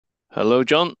Hello,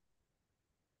 John.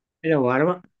 You know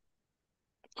what?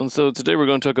 And so today we're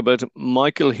going to talk about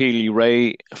Michael Healy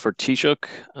Ray for Taoiseach.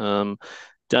 Um,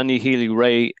 Danny Healy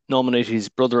Ray nominated his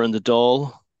brother in the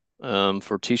Dáil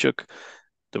for Taoiseach.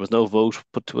 There was no vote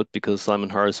put to it because Simon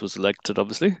Harris was elected,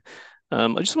 obviously. I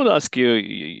just want to ask you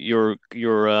your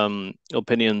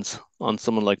opinions on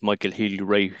someone like Michael Healy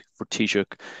Ray for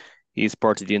Taoiseach. He's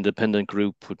part of the independent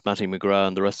group with Matty McGrath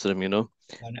and the rest of them, you know.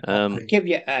 And Um, I'll give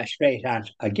you a straight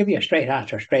answer. I'll give you a straight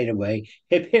answer straight away.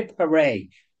 Hip hip hooray!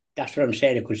 That's what I'm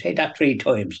saying. I could say that three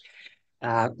times.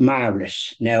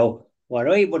 Marvelous. Now, what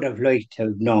I would have liked to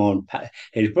have known,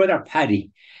 his brother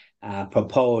Paddy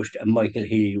proposed a Michael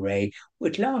Healy Ray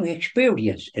with long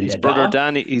experience in his the brother Dáil.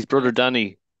 Danny, his brother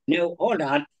Danny, Now, hold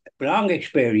on, long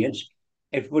experience.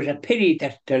 It was a pity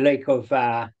that the like of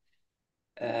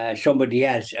somebody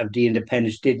else of the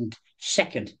independents didn't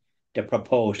second the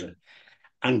proposal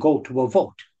and go to a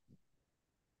vote.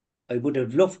 I would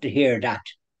have loved to hear that.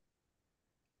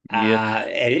 yeah,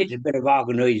 A little bit of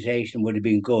organisation would have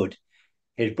been good.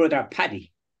 His brother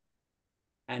Paddy,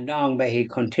 and long may he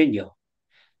continue.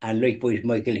 And likewise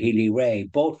Michael Healy Ray,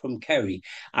 both from Kerry.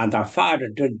 And their father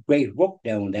did great work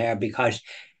down there because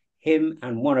him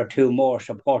and one or two more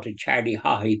supported Charlie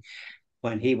Haughey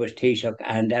when he was Taoiseach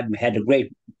and had a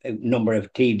great number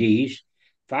of TDs,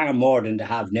 far more than they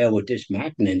have now with this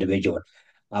Martin individual.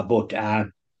 But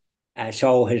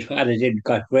so his father did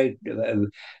got great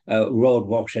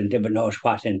roadworks and different knows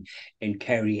what in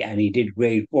Kerry, and he did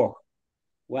great work.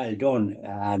 Well done,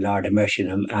 Lord of mercy.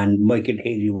 And Michael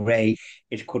Healy Ray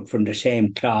is cut from the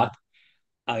same cloth.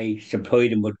 I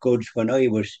supplied him with goods when I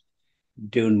was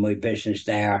doing my business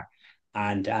there,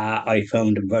 and I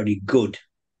found him very good.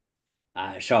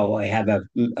 So I have a,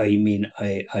 I mean,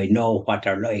 I know what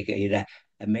they're like. He had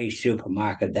a Mace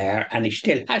supermarket there, and he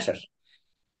still has it,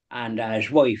 and his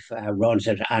wife runs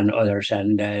it and others,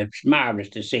 and it's marvellous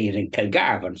to see it in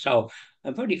Kilgarvan. So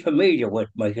I'm very familiar with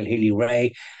Michael Healy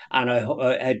Ray, and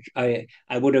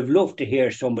I would have loved to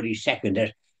hear somebody second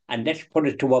it, and let's put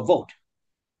it to a vote,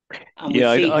 and we'll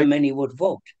yeah. see how many would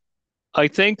vote. I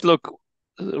think, look,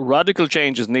 radical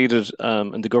change is needed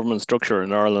in the government structure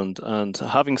in Ireland, and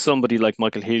having somebody like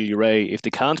Michael Healy-Rae, if they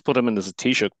can't put him in as a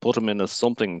Taoiseach, put him in as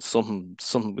something,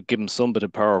 give him some bit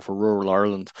of power for rural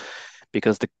Ireland,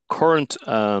 because the current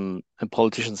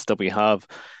politicians that we have,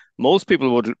 most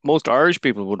Irish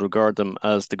people would regard them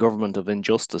as the government of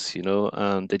injustice, you know,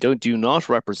 and they do not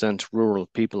represent rural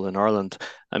people in Ireland.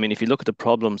 I mean, if you look at the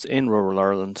problems in rural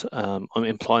Ireland,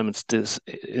 employment,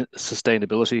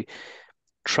 sustainability,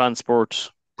 transport,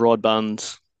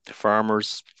 broadband,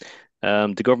 farmers.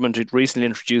 The government had recently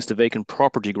introduced a vacant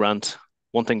property grant.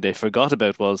 One thing they forgot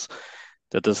about was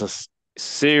that there's a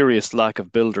serious lack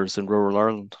of builders in rural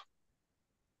Ireland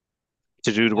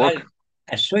to do the Well, work.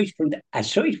 aside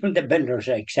from the builders,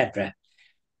 etc.,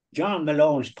 John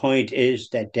Malone's point is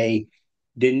that they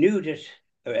knew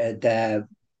that the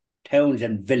towns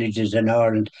and villages in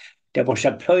Ireland that were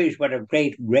supplied with a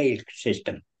great rail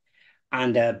system.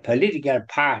 And the political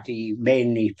party,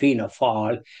 mainly Fianna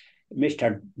Fáil,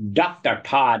 Mr. Dr.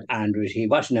 Todd Andrews, he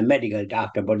wasn't a medical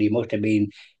doctor, but he must have been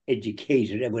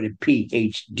educated with a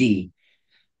PhD.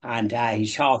 And he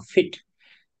saw fit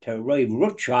to ride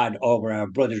roughshod over our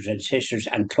brothers and sisters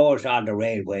and close all the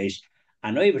railways.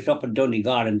 And I was up in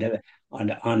Donegal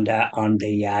on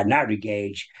the narrow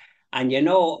gauge. And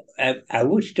I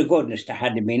wish to goodness there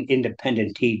had been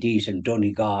independent TDs in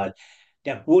Donegal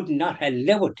that would not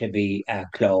allow it to be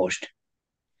closed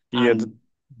Yeah, and the,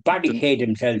 barricade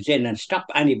themselves in and stop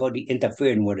anybody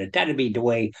interfering with it. That'd be the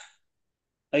way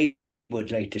I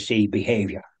would like to see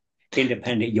behaviour.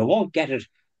 Independent. You won't get it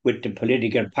with the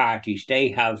political parties. They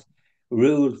have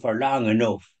ruled for long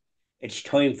enough. It's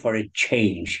time for a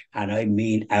change, and I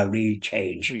mean a real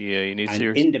change. yeah, you need And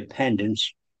serious.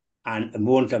 independence and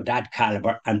ones of that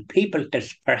calibre, and people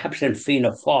that's perhaps in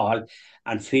Fianna Fáil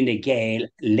and Fine Gael,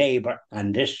 Labour,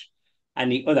 and this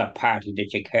and the other party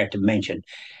that you care to mention,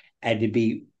 to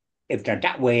be if they're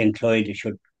that way inclined, they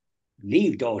should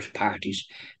leave those parties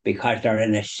because they're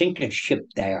in a sinking ship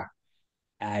there.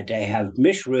 They have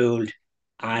misruled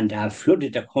and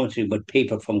flooded the country with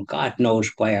people from God knows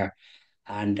where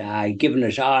and given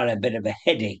us all a bit of a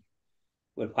headache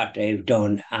with what they've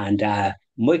done. And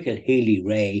Michael Healy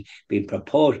Ray being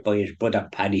proposed by his brother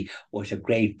Paddy was a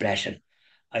great blessing.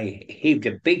 I heaved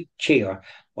a big cheer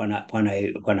when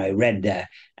I read the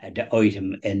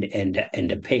item in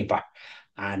the paper,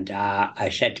 and I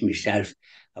said to myself,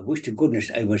 I wish to goodness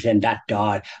I was in that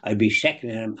door. I'd be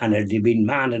seconding him, and I'd be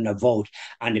demanding a vote,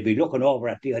 and they'd be looking over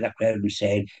at the other crowd and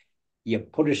saying, "You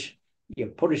put us, you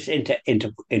put us into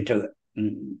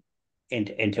mm,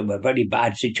 into a very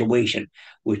bad situation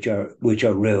with your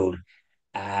rule.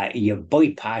 You've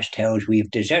bypassed towns. We've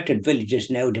deserted villages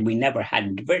now that we never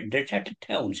had. Deserted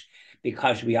towns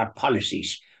because we our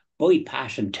policies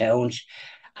bypassing towns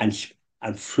and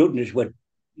and flooding us with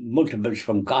multiples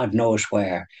from God knows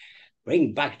where.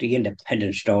 Bring back the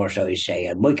independent stores, I say,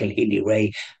 and Michael Healy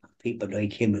Ray, people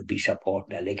like him would be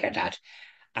supporting a lick at that,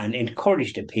 and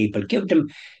encourage the people, give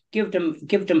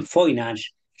them finance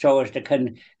so as they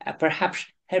can perhaps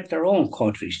help their own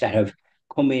countries that have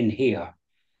come in here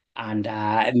and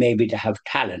maybe to have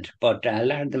talent, but a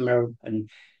lot of them are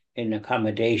in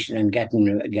accommodation and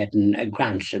getting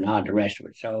grants and all the rest of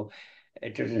it. So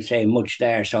it doesn't say much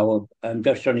there. So I'm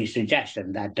just only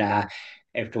suggesting that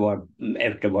if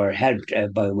they were helped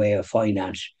by way of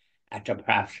finance, to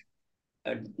perhaps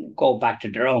uh, go back to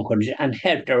their own countries and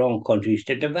help their own countries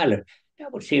to develop.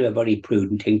 That would seem a very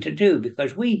prudent thing to do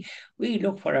because we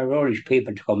look for our Irish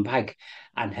people to come back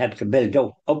and help to build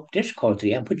up this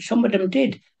country, and which some of them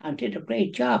did and did a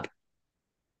great job.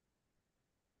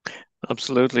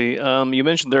 Absolutely. You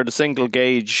mentioned there the single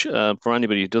gauge. For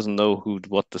anybody who doesn't know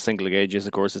what the single gauge is,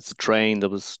 of course, it's a train that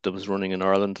was running in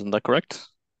Ireland. Isn't that correct?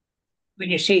 When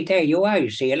you see there you are, you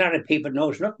see a lot of people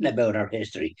knows nothing about our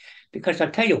history because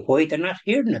I'll tell you why they're not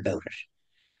hearing about it.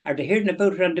 Are they hearing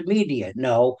about it on the media?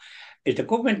 No. Is the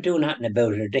government doing nothing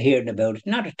about it? Are they hearing about it?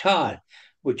 Not at all.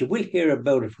 But you will hear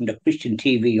about it from the Christian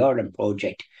TV Ireland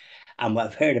project. And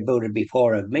I've heard about it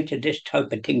before. I've mentioned this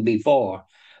type of thing before.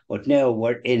 But now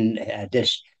we're in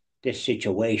this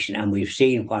situation and we've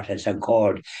seen what has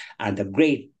occurred. And the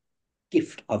great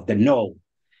gift of the no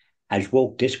has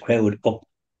woke this crowd up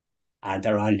and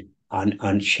they're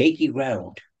on shaky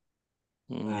ground.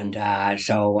 Hmm. And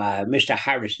Mr.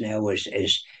 Harris now is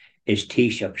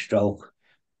Taoiseach stroke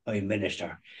Prime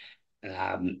Minister.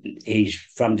 He's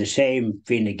from the same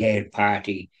Fine Gael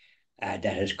party that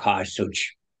has caused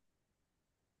such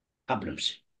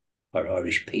problems for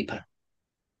Irish people.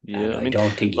 And Yeah, I I mean,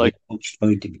 don't think he like has much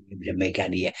time to be able to make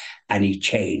any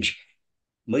change.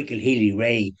 Michael Healy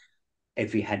Ray,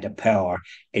 if he had the power,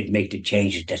 it'd make the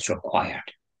changes that's required.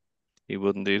 he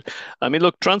would indeed. I mean,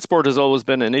 look, transport has always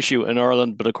been an issue in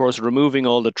Ireland, but of course, removing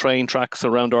all the train tracks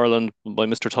around Ireland by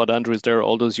Mr. Todd Andrews there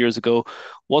all those years ago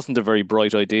wasn't a very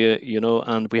bright idea,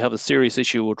 and we have a serious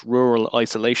issue with rural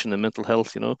isolation and mental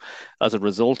health, as a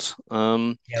result.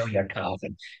 Now you're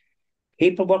talking.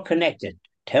 People were connected.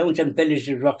 Towns and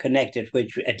villages were connected,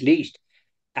 which at least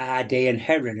they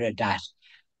inherited that.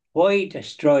 Why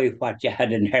destroy what you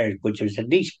had inherited, which was at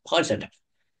least positive?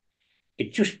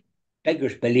 It just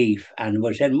beggars belief, and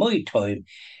was in my time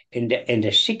in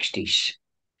the 60s.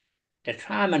 The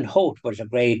tram and hote was a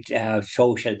great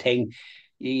social thing.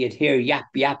 You'd hear yap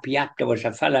yap yap. There was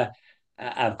a fella,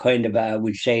 a kind of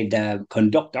we'd say the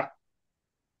conductor.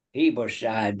 He was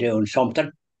doing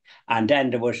something, and then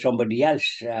there was somebody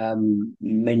else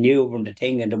maneuvering the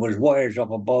thing, and there was wires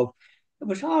up above. It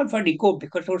was all very good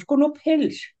because it was going up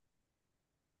hills.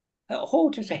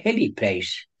 Holt is a hilly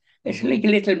place. It's Mhm. like a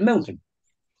little mountain.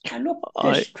 And up I,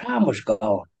 this tram was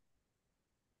going.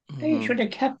 They mhm. should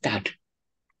have kept that.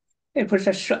 It was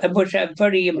a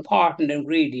very important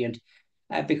ingredient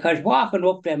because walking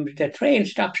up them, the train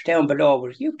stops down below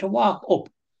us. You have to walk up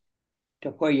to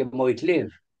where you might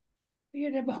live.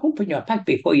 You'd have a hump in your back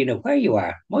before you know where you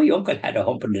are. My uncle had a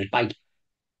hump in his back.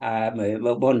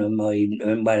 One of my,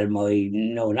 well, my,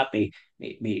 no, not me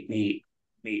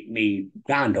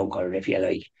granduncle, if you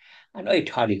like. And I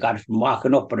thought he got it from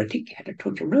walking up, but I think he had a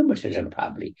touch of rheumatism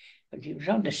probably. But he was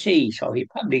on the sea, so he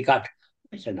probably got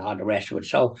this and all the rest of it.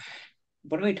 So,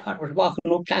 but I thought it was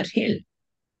walking up that hill.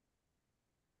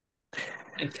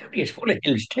 And Kerry is full of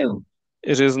hills too.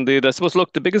 It is indeed. I suppose,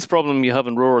 look, the biggest problem you have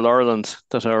in rural Ireland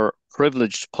that our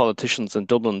privileged politicians in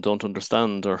Dublin don't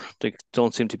understand or they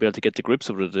don't seem to be able to get to grips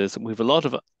with it is we have a lot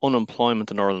of unemployment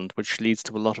in Ireland, which leads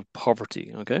to a lot of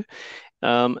poverty. Okay.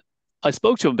 Um, I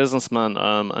spoke to a businessman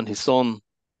and his son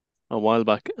a while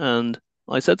back, and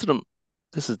I said to them,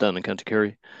 this is down in County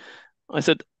Kerry. I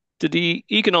said, did the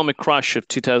economic crash of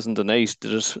 2008,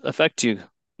 did it affect you?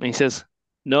 And he says,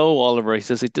 no, Oliver. He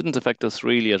says, it didn't affect us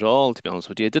really at all, to be honest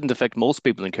with you. It didn't affect most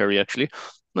people in Kerry, actually.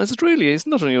 And I said, really?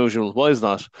 Isn't that unusual? Why is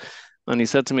that? And he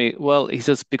said to me, well, he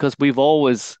says, because we've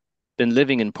always been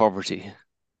living in poverty.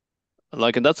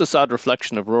 Like, and that's a sad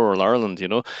reflection of rural Ireland,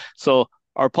 So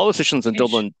our politicians in Yes,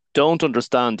 Dublin don't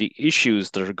understand the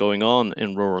issues that are going on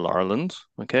in rural Ireland.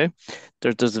 Okay,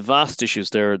 there's vast issues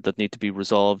there that need to be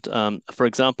resolved. For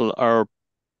example, our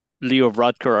Leo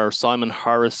Varadkar, our Simon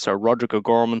Harris, our Roderick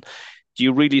O'Gorman. Do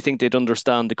you really think they'd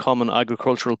understand the common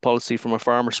agricultural policy from a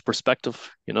farmer's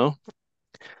perspective?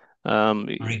 Um,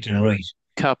 correct and right.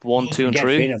 Cap one, Don't two, and forget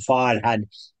three. Fianna Fáil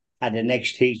had an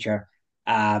ex-teacher,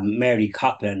 Mary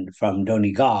Coughlin from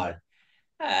Donegal.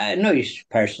 A nice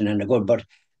person and a good, but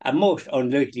a most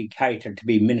unlikely character to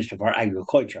be Minister for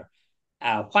Agriculture.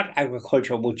 What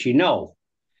agriculture would she know?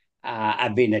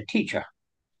 Being a teacher.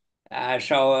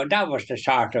 So that was the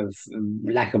sort of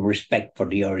lack of respect for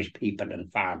the Irish people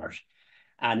and farmers.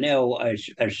 And now I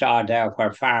saw there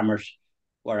where farmers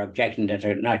were objecting that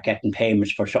they're not getting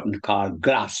payments for something called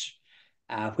gloss,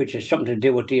 which is something to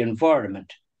do with the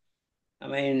environment. I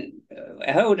mean,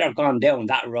 how they're gone down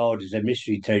that road is a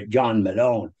mystery to John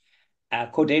Malone.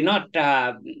 Could they not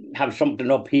have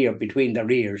something up here between their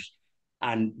ears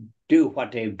and do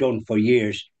what they've done for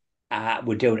years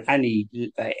without any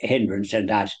hindrance? And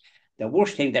that the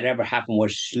worst thing that ever happened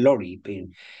was slurry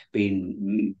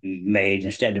being made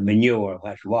instead of manure,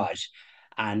 what it was.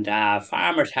 And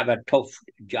farmers have a tough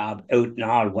job out in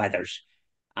all weathers,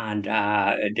 and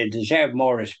they deserve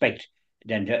more respect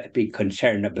than to be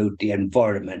concerned about the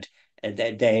environment.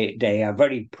 They are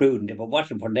very prudent. If it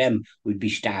wasn't for them, we'd be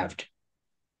starved.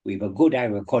 We've a good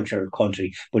agricultural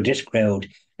country, but this crowd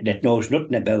that knows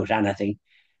nothing about anything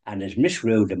and is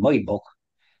misruled in my book,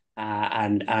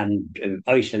 and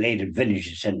isolated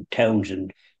villages and towns in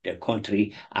the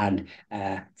country, and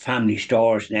family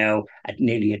stores now at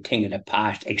nearly a thing of the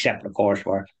past, except of course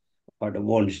for the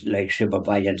ones like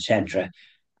Supervalu and Centra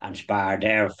and Spar.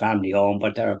 They're family owned,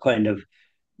 but they're kind of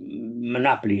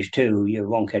monopolies too. You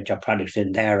won't get your products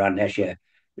in there unless you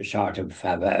sort of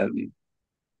have a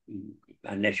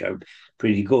unless you're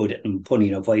pretty good. And funny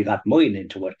enough, I got mine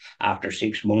into it after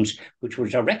 6 months, which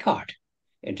was a record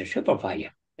into Supervalu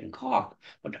in Cork.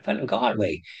 But the fellow in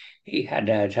Galway, he had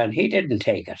it and he didn't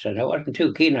take it. And I wasn't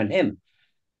too keen on him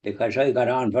because I got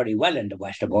on very well in the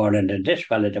west of Ireland. And this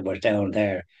fellow that was down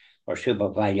there for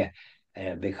Supervalu,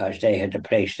 because they had the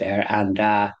place there. And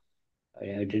I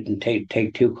didn't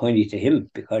take too kindly to him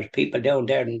because people down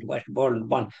there in the west of Ireland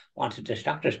wanted to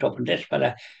stock the stuff. And this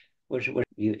fella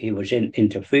he was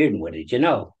interfering with it, you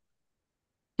know.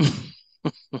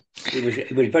 He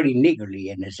was very niggardly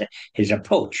in his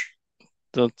approach.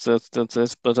 That's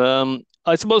it. But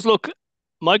I suppose look,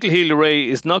 Michael Healy-Rae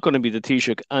is not going to be the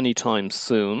Taoiseach anytime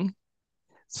soon.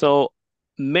 So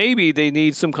maybe they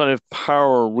need some kind of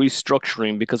power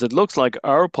restructuring because it looks like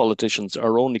our politicians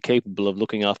are only capable of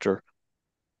looking after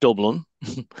Dublin.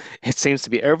 It seems to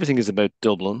be everything is about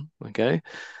Dublin. Okay.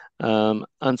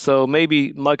 And so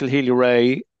maybe Michael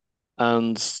Healy-Rae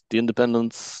and the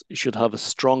independents should have a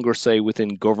stronger say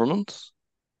within government.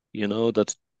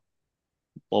 That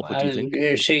what would you Well, think?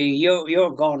 you see,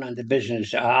 you're going on the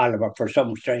business, Oliver, for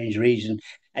some strange reason,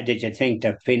 and did you think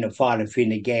that Fianna Fáil and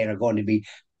Fine Gael are going to be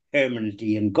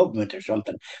permanently in government or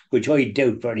something, which I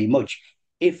doubt very much.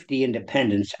 If the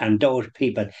independents and those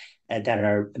people that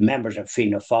are members of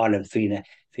Fianna Fáil and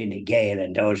Fine Gael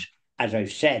and those, as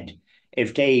I've said,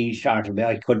 if they started,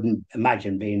 I couldn't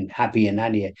imagine being happy in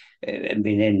any,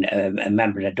 being in a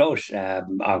member of those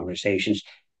organisations.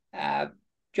 Uh,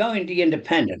 join the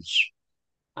independents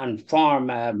and form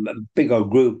a bigger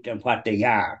group than what they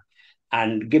are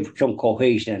and give some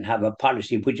cohesion and have a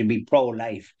policy which would be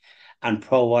pro-life and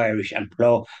pro-Irish and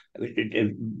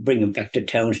bringing back the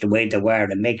towns the way they were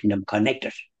and making them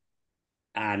connected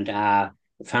and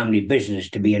family business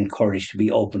to be encouraged to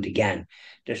be opened again.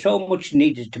 There's so much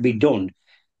needed to be done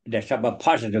that's of a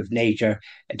positive nature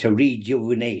to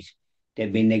rejuvenate.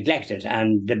 They've been neglected,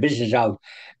 and the business of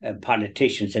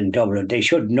politicians in Dublin, they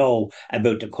should know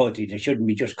about the country. They shouldn't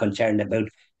be just concerned about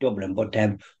Dublin, but they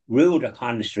have ruled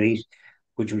upon the street,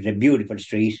 which was a beautiful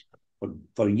street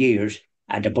for years,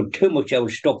 and they put too much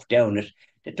old stuff down it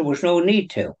that there was no need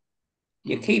to.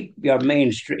 You Mm. keep your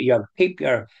main street, you keep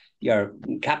your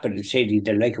capital city,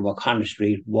 the like of O'Connell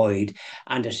Street, wide,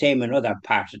 and the same in other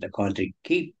parts of the country.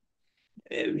 Keep,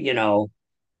 you know,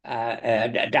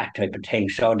 that type of thing,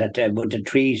 so that with the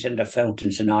trees and the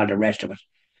fountains and all the rest of it,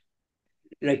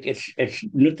 like it's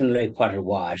nothing like what it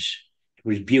was. It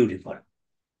was beautiful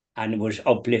and it was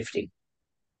uplifting.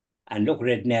 And look at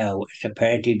it now. It's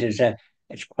apparently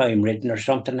it's crime ridden or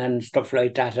something and stuff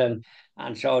like that,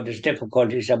 and so there's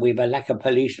difficulties and we've a lack of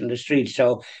police in the streets.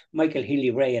 So Michael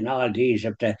Healy-Rae and all these,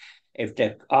 if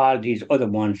the all these other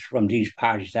ones from these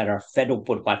parties that are fed up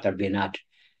with what they've been at,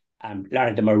 a lot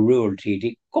of them are rural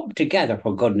TD, come together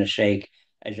for goodness sake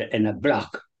in a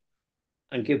block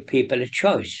and give people a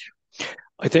choice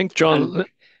I think, and John,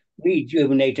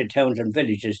 rejuvenate the towns and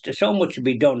villages. There's so much to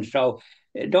be done. So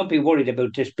don't be worried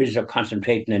about this business of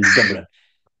concentrating in Dublin.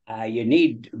 You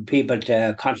need people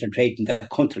to concentrate in the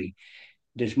country.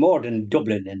 There's more than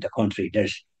Dublin in the country.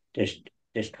 There's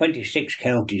there's 26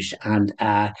 counties, and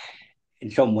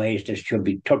in some ways there should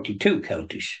be 32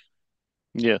 counties.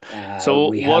 Yeah. So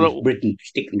We have Britain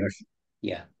sticking us.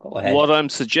 Yeah, go ahead. what I'm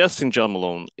suggesting, John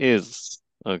Malone, is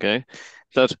okay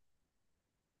that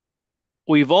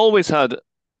we've always had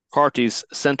parties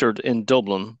centred in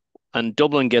Dublin, and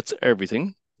Dublin gets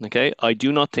everything. Okay. I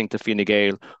do not think the Fine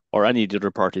Gael or any of the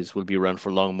other parties will be around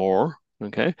for long more.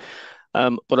 Okay.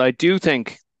 But I do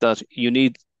think that you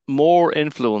need more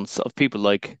influence of people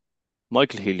like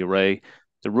Michael Healy-Rae,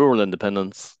 the rural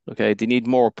independents. Okay. They need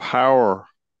more power,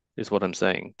 is what I'm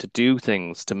saying, to do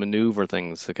things, to maneuver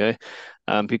things. Okay.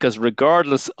 Because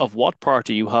regardless of what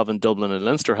party you have in Dublin and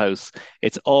Leinster House,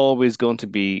 it's always going to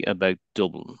be about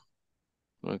Dublin.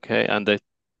 Okay. And the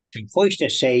Voice to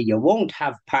say you won't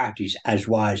have parties as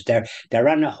was. They're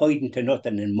on a hiding to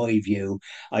nothing in my view.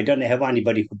 I don't know how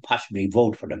anybody could possibly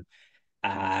vote for them.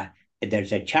 Uh,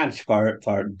 there's a chance for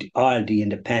all the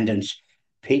independents,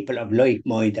 people of like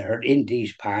mind that are in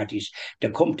these parties to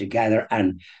come together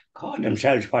and call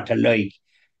themselves what they like.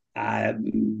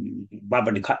 What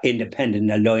would they call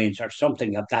independent alliance or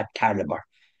something of that caliber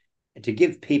to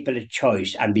give people a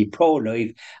choice and be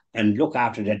pro-life and look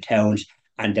after the towns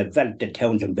and develop the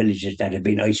towns and villages that have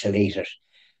been isolated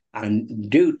and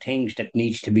do things that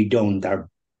needs to be done.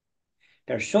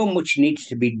 There's so much needs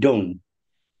to be done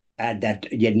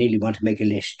that you nearly want to make a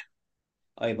list.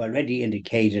 I've already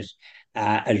indicated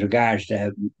as regards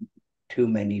too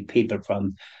many people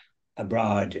from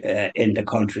abroad in the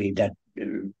country that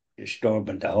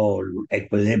disturbing the whole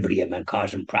equilibrium and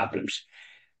causing problems.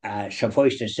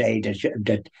 Suffice to say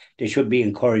that they should be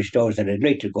encouraged, those that would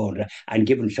like to go and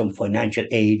given some financial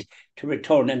aid to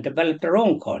return and develop their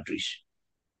own countries.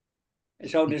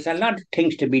 So there's a lot of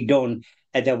things to be done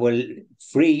that will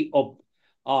free up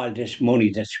all this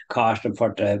money that's costing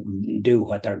for to do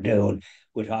what they're doing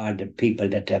with all the people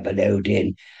that they've allowed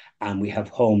in. And we have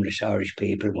homeless Irish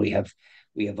people. We have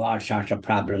all sorts of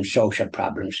problems, social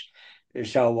problems.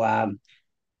 So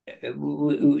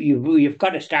you've got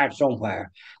to start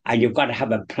somewhere, and you've got to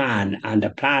have a plan, and the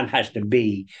plan has to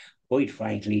be, quite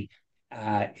frankly,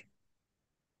 uh,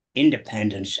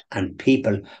 independence and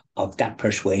people of that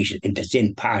persuasion in the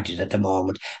thin parties at the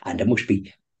moment, and they must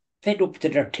be fed up to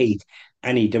their teeth.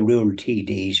 Any of the rural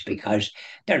TDs because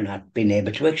they're not being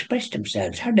able to express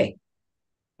themselves, are they?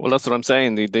 well, that's what I'm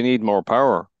saying. They need more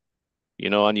power,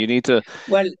 and you need to.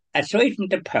 Well, aside from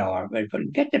the power, well,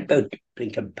 forget about the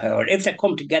blinking power. If they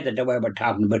come together the way we're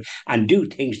talking about and do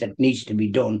things that needs to be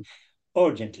done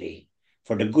urgently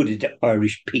for the good of the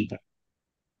Irish people,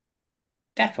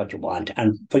 that's what you want.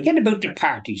 And forget about the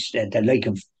parties, the like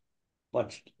of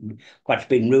what's what's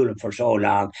been ruling for so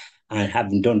long and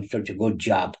haven't done such a good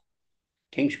job.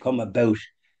 Things come about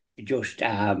just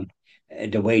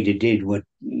the way they did with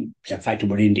the fact that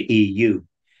we're in the EU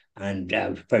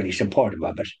and fairly supportive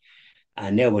of it.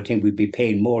 And now I think we'd be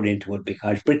paying more into it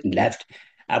because Britain left,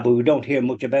 but we don't hear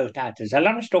much about that. There's a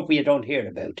lot of stuff we don't hear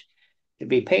about. They'd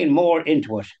be paying more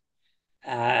into it,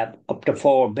 up to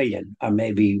 4 billion or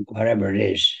maybe whatever it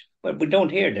is. But we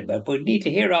don't hear it about. We need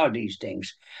to hear all these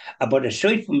things. But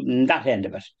aside from that end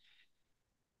of it,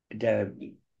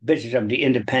 the business of the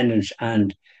independents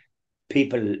and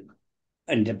people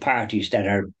and the parties that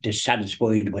are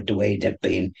dissatisfied with the way they've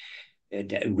been,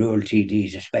 the rural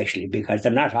TDs especially, because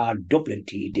they're not all Dublin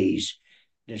TDs.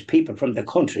 There's people from the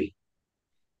country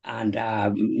and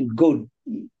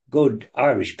good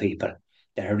Irish people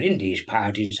that are in these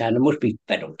parties and they must be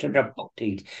fed up to their buck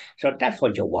teeth. So that's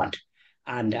what you want.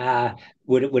 And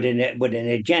with an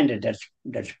agenda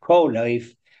that's pro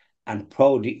life and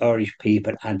pro the Irish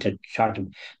people and to sort of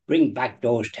bring back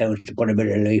those towns to put a bit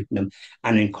of life in them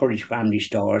and encourage family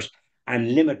stores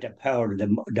and limit the power of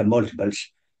the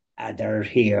multiples that are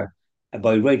here.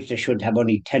 By rights, they should have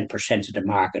only 10% of the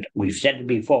market. We've said it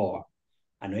before,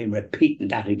 and I'm repeating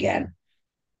that again.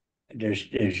 There's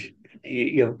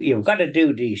you've got to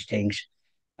do these things.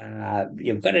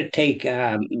 You've got to take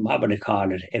what would I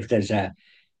call it? If there's a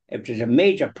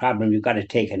major problem, you've got to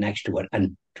take an next to it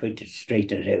and try to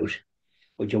straighten it out.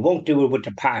 But you won't do it with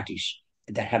the parties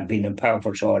that have been in power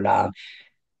for so long.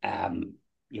 Um,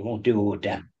 you won't do it with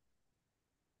them.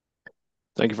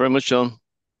 Thank you very much, John.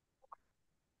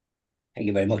 Thank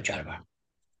you very much, Oliver.